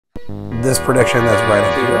this prediction that's right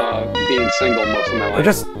up here. Being single most of my life. Or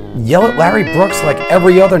just yell at Larry Brooks like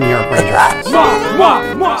every other New York Ranger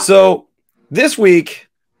has. So this week,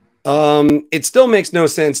 it still makes no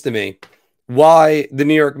sense to me why the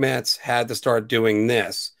New York Mets had to start doing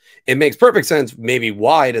this. It makes perfect sense, maybe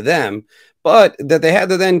why to them, but that they had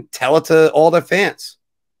to then tell it to all their fans.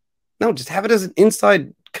 No, just have it as an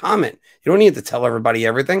inside comment. You don't need to tell everybody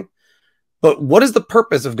everything. But what is the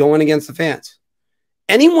purpose of going against the fans?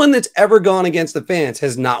 Anyone that's ever gone against the fans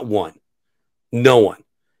has not won. No one.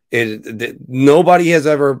 Nobody has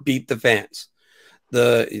ever beat the fans.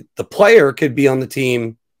 The player could be on the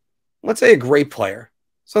team, let's say a great player.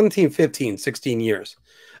 It's on the team 15, 16 years.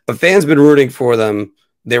 A fan's been rooting for them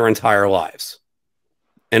their entire lives.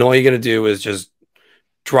 And all you're going to do is just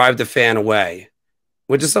drive the fan away,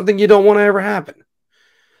 which is something you don't want to ever happen.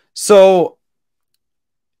 So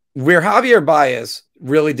where Javier Baez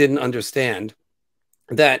really didn't understand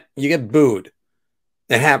that you get booed.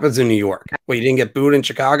 That happens in New York. Well, you didn't get booed in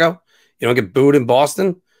Chicago? You don't get booed in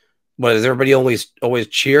Boston? What, does everybody always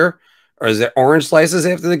cheer? Or is there orange slices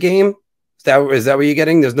after the game? Is that what you're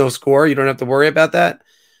getting? There's no score. You don't have to worry about that.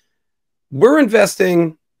 We're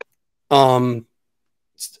investing a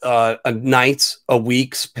night's, a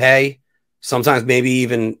week's pay. Sometimes maybe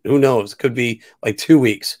even, who knows, it could be like 2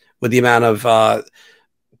 weeks with the amount of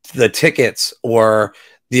the tickets or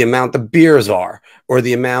the amount the beers are or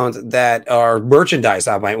the amount that are merchandise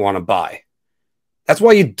I might want to buy. That's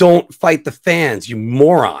why you don't fight the fans, you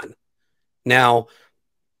moron. Now,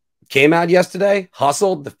 came out yesterday,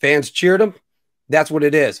 hustled, the fans cheered him. That's what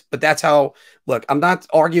it is. But that's how, look, I'm not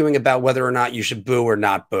arguing about whether or not you should boo or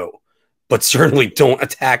not boo, but certainly don't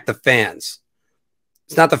attack the fans.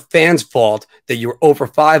 It's not the fans' fault that you were 0 for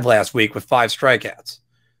 5 last week with 5 strikeouts.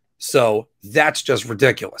 So that's just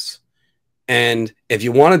ridiculous. And if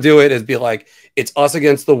you want to do it as be like, it's us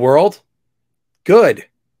against the world, good.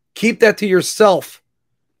 Keep that to yourself.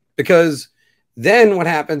 Because then what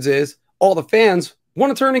happens is all the fans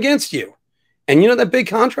want to turn against you. And you know that big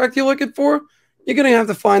contract you're looking for? You're going to have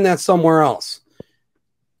to find that somewhere else.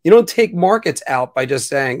 You don't take markets out by just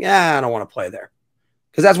saying, yeah, I don't want to play there.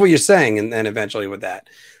 Because that's what you're saying. And then eventually with that,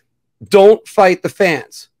 don't fight the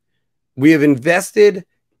fans. We have invested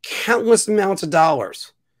countless amounts of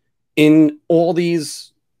dollars in all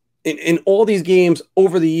these all these games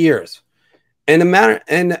over the years. And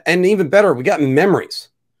and even better, we got memories.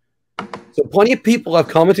 So plenty of people have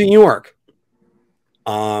come into New York.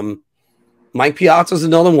 Mike Piazza is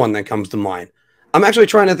another one that comes to mind. I'm actually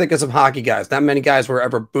trying to think of some hockey guys. Not many guys were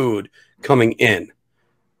ever booed coming in.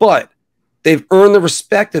 But they've earned the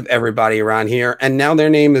respect of everybody around here, and now their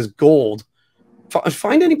name is gold.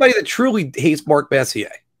 Find anybody that truly hates Mark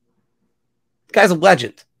Messier. The guy's a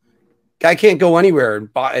legend. Guy can't go anywhere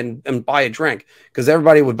and buy a drink because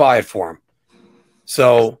everybody would buy it for him.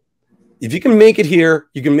 So if you can make it here,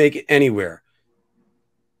 you can make it anywhere.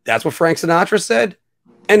 That's what Frank Sinatra said,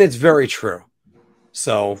 and it's very true.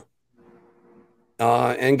 So,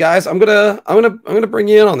 and guys, I'm gonna bring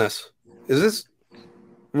you in on this.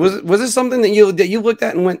 Was this something that you looked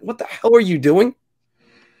at and went, what the hell are you doing?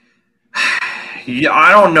 Yeah,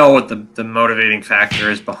 I don't know what the motivating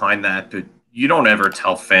factor is behind that, but you don't ever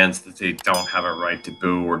tell fans that they don't have a right to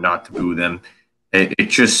boo or not to boo them.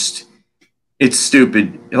 It's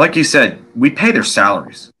stupid. Like you said, we pay their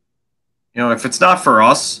salaries. You know, if it's not for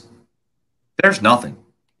us, there's nothing.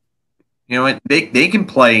 You know, they can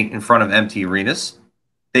play in front of empty arenas.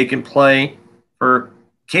 They can play for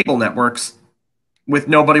cable networks with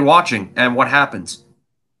nobody watching. And what happens?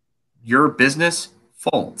 Your business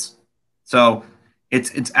folds. So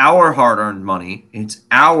it's our hard-earned money. It's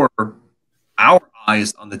our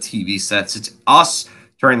eyes on the TV sets. It's us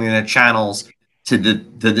turning the channels to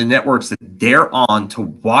the networks that they're on to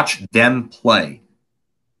watch them play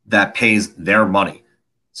that pays their money.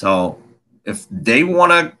 So if they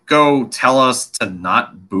want to go tell us to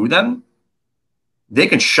not boo them, they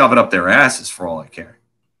can shove it up their asses for all I care.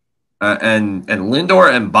 And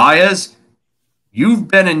Lindor and Baez, you've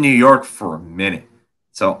been in New York for a minute.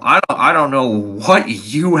 So I don't know what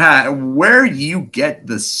you had, where you get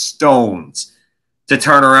the stones to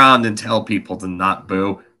turn around and tell people to not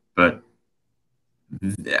boo, but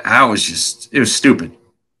it was stupid.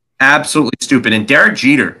 Absolutely stupid. And Derek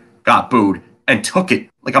Jeter got booed and took it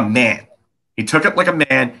like a man. He took it like a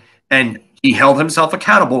man, and he held himself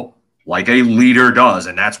accountable like a leader does.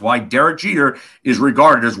 And that's why Derek Jeter is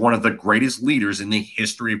regarded as one of the greatest leaders in the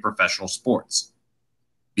history of professional sports.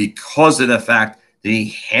 Because of the fact that he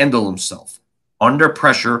handled himself under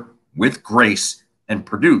pressure with grace and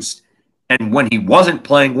produced. And when he wasn't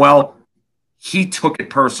playing well, he took it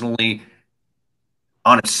personally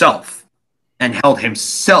on himself and held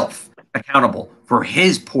himself accountable for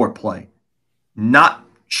his poor play, not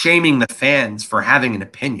shaming the fans for having an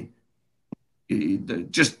opinion.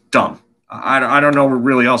 Just dumb. I don't know what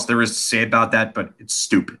really else there is to say about that, but it's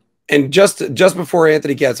stupid. And just before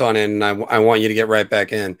Anthony gets on in, and I want you to get right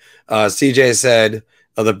back in, CJ said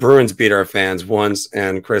the Bruins beat our fans once,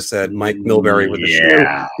 and Chris said Mike Milbury with the shoe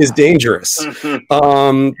is dangerous.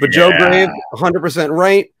 But Joe Grave, 100%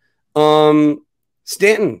 right.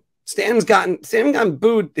 Stanton's gotten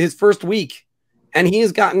booed his first week, and he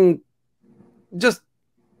has gotten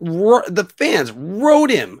the fans rode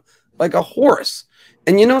him like a horse.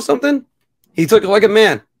 And you know something? He took it like a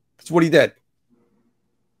man. That's what he did.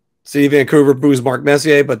 City of Vancouver boos Mark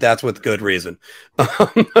Messier, but that's with good reason.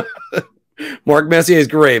 Mark Messier is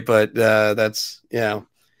great, but that's,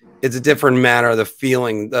 it's a different matter. The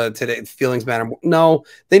feeling today, feelings matter. No,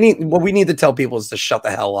 what we need to tell people is to shut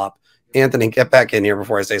the hell up. Anthony, get back in here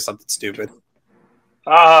before I say something stupid.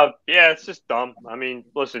 Yeah, it's just dumb. I mean,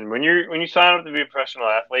 listen, when you sign up to be a professional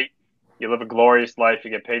athlete, you live a glorious life,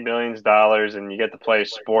 you get paid millions of dollars, and you get to play a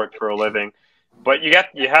sport for a living. But you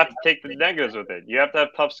have to take the negatives with it. You have to have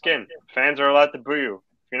tough skin. Fans are allowed to boo you.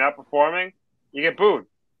 If you're not performing, you get booed.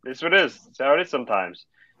 It's what it is. It's how it is sometimes.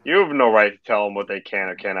 You have no right to tell them what they can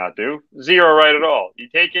or cannot do. Zero right at all. You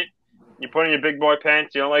take it, you put in your big boy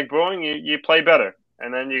pants, you don't like booing, you play better,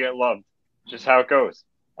 and then you get loved. Just how it goes.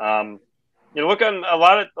 You look at a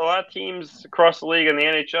lot of teams across the league in the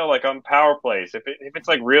NHL, like on power plays. If it's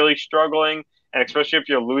like really struggling, and especially if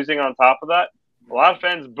you're losing on top of that, a lot of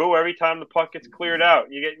fans boo every time the puck gets cleared out.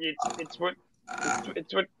 It's what goes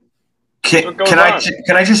on.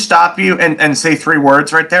 Can I just stop you and say 3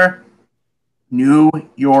 words right there? New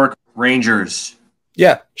York Rangers.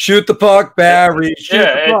 Yeah, shoot the puck, Barry. Shoot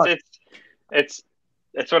the puck. It's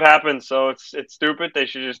what happens. So it's stupid. They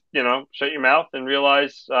should just shut your mouth and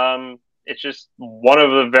realize it's just one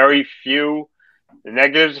of the very few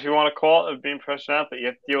negatives, if you want to call it, of being professional athlete. You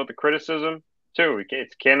have to deal with the criticism too.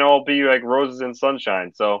 It can't all be like roses and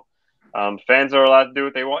sunshine. So fans are allowed to do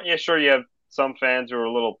what they want. Yeah, sure, you have some fans who are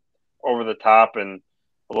a little over the top and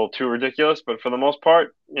a little too ridiculous, but for the most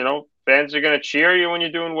part, fans are going to cheer you when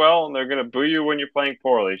you're doing well, and they're going to boo you when you're playing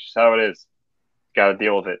poorly. It's just how it is. Got to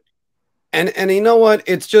deal with it. And you know what?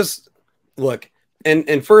 It's just look.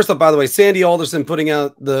 And first up, by the way, Sandy Alderson putting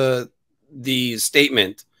out the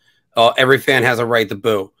statement. Every fan has a right to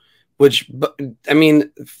boo. Which, I mean,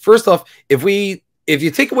 first off, if you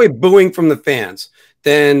take away booing from the fans,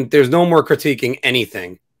 then there's no more critiquing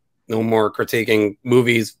anything, no more critiquing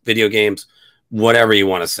movies, video games, whatever you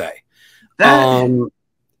want to say.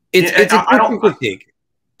 It's a different critique.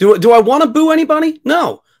 Do I want to boo anybody?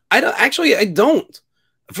 No, I don't. Actually, I don't.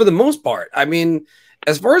 For the most part, I mean,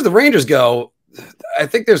 as far as the Rangers go, I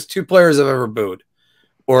think there's 2 players I've ever booed,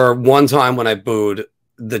 or one time when I booed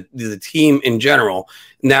the team in general,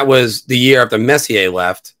 and that was the year after Messier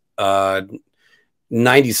left,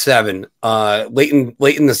 97, late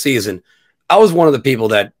in the season. I was one of the people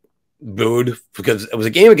that booed because it was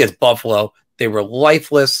a game against Buffalo. They were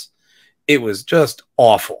lifeless. It was just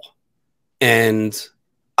awful, and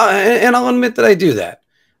I'll admit that I do that.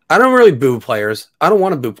 I don't really boo players. I don't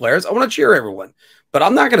want to boo players. I want to cheer everyone, but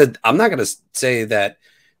I'm not gonna say that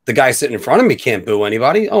the guy sitting in front of me can't boo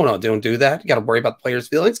anybody. Oh no, don't do that. You got to worry about the players'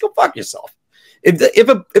 feelings. Go fuck yourself. If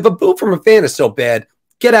a boo from a fan is so bad,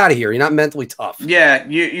 get out of here. You're not mentally tough. Yeah,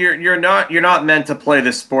 you're not meant to play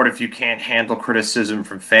this sport if you can't handle criticism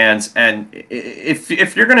from fans. And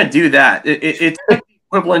if you're gonna do that, it's the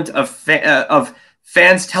equivalent of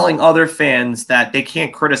fans telling other fans that they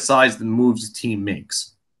can't criticize the moves the team makes.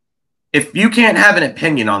 If you can't have an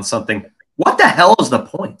opinion on something, what the hell is the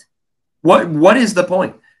point? What is the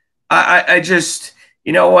point? I just,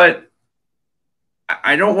 you know what?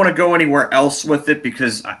 I don't want to go anywhere else with it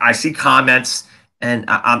because I see comments and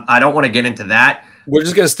I don't want to get into that. We're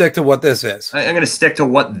just going to stick to what this is. I'm going to stick to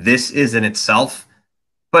what this is in itself.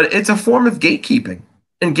 But it's a form of gatekeeping.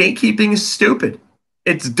 And gatekeeping is stupid.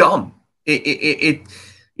 It's dumb. You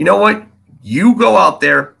know what? You go out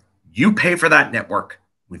there, you pay for that network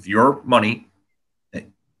with your money that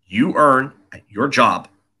you earn at your job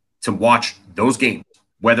to watch those games,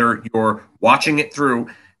 whether you're watching it through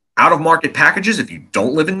out-of-market packages if you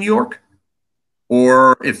don't live in New York,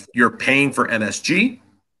 or if you're paying for MSG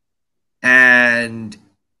and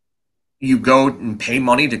you go and pay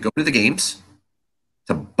money to go to the games,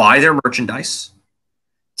 to buy their merchandise,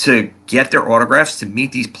 to get their autographs, to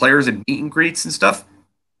meet these players at meet and greets and stuff.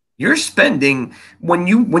 You're spending, when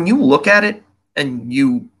you look at it and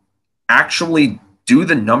you actually do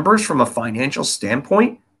the numbers from a financial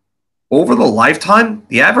standpoint, over the lifetime,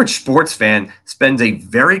 the average sports fan spends a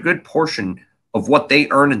very good portion of what they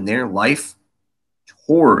earn in their life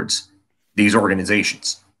towards these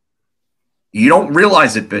organizations. You don't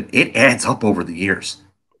realize it, but it adds up over the years.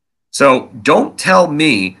 So don't tell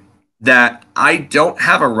me that I don't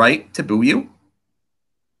have a right to boo you.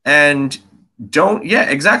 And yeah,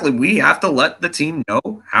 exactly. We have to let the team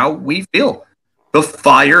know how we feel. The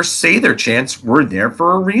Fire say their chants were there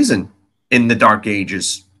for a reason in the dark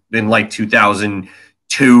ages in like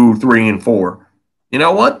 2002, 3, and 4. You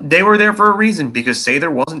know what? They were there for a reason because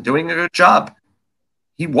Sather wasn't doing a good job.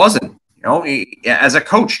 He wasn't. You know, as a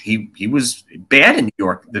coach, he was bad in New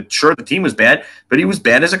York. Sure, the team was bad, but he was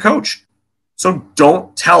bad as a coach. So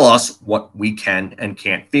don't tell us what we can and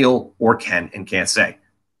can't feel or can and can't say.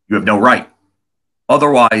 You have no right.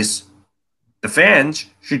 Otherwise, the fans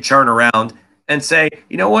should turn around and say,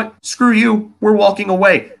 you know what? Screw you. We're walking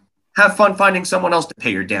away. Have fun finding someone else to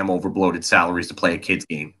pay your damn overbloated salaries to play a kid's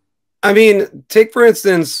game. I mean, take, for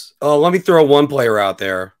instance, let me throw one player out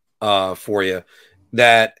there for you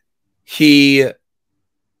that he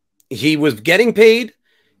was getting paid,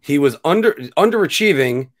 he was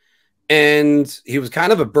underachieving, and he was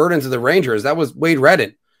kind of a burden to the Rangers. That was Wade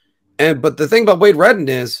Redden. But the thing about Wade Redden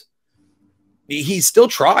is he still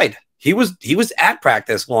tried. He was at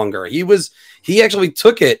practice longer. He actually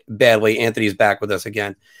took it badly. Anthony's back with us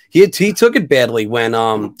again. He took it badly when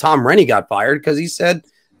Tom Rennie got fired because he said,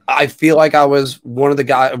 I feel like I was one of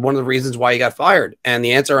the reasons why he got fired. And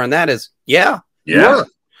the answer on that is, yeah.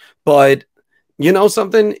 But you know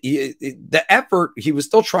something, the effort, he was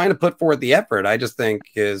still trying to put forth the effort. I just think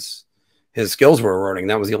his skills were eroding.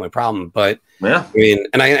 That was the only problem. But yeah, I mean,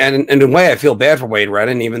 and in a way, I feel bad for Wade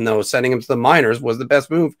Redden, even though sending him to the minors was the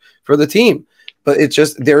best move for the team. But it's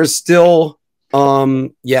just, there's still,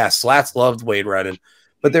 Slats loved Wade Redden,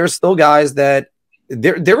 but there's still guys that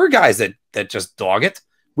there were guys that just dog it.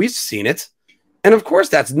 We've seen it. And of course,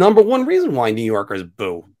 that's number one reason why New Yorkers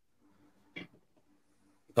boo.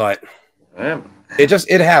 But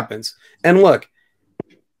it happens. And look,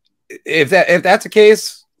 if that's the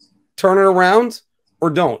case, turn it around or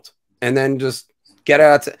don't. And then just get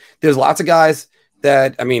out. There's lots of guys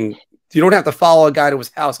that, I mean, you don't have to follow a guy to his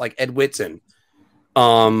house like Ed Whitson.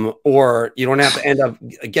 Or you don't have to end up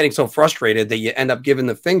getting so frustrated that you end up giving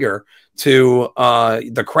the finger to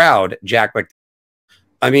the crowd, Jack McDonald.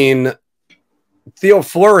 I mean, Theo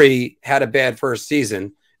Fleury had a bad first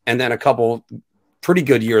season and then a couple pretty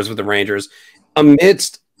good years with the Rangers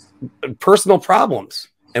amidst personal problems.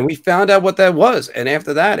 And we found out what that was. And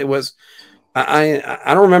after that, it was, I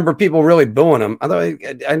don't remember people really booing him. Although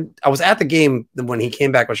I was at the game when he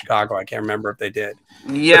came back with Chicago. I can't remember if they did.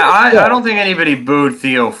 Yeah, I don't think anybody booed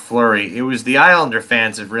Theo Fleury. It was the Islander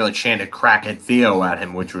fans that really chanted crack at Theo at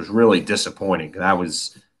him, which was really disappointing. That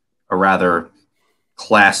was a rather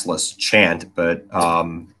classless chant, but I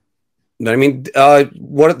mean,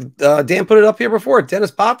 what Dan put it up here before. Dennis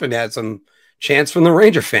Potvin had some chants from the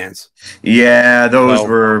Ranger fans. Yeah, those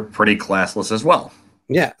were pretty classless as well.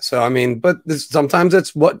 Yeah, so I mean, but sometimes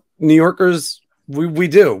it's what New Yorkers we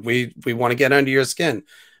do. We want to get under your skin.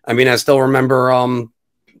 I mean, I still remember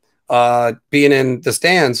being in the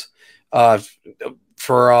stands for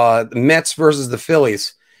the Mets versus the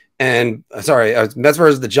Phillies. And Mets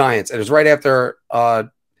versus the Giants. It was right after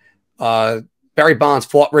Barry Bonds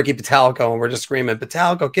fought Ricky Pitalico, and we're just screaming,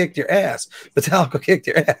 "Pitalico kicked your ass! Pitalico kicked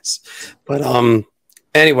your ass!" But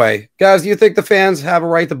anyway, guys, do you think the fans have a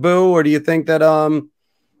right to boo, or do you think that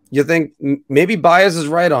you think maybe Baez is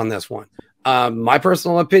right on this one? My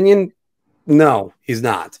personal opinion, no, he's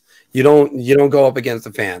not. You don't go up against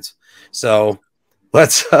the fans. So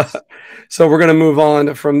let's. So we're gonna move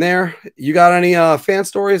on from there. You got any fan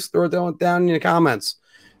stories? Throw it down in the comments.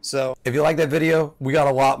 So if you like that video, we got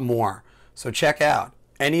a lot more. So check out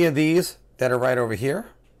any of these that are right over here.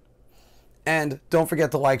 And don't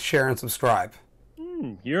forget to like, share, and subscribe.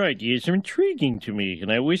 Your ideas are intriguing to me, and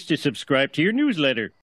I wish to subscribe to your newsletter.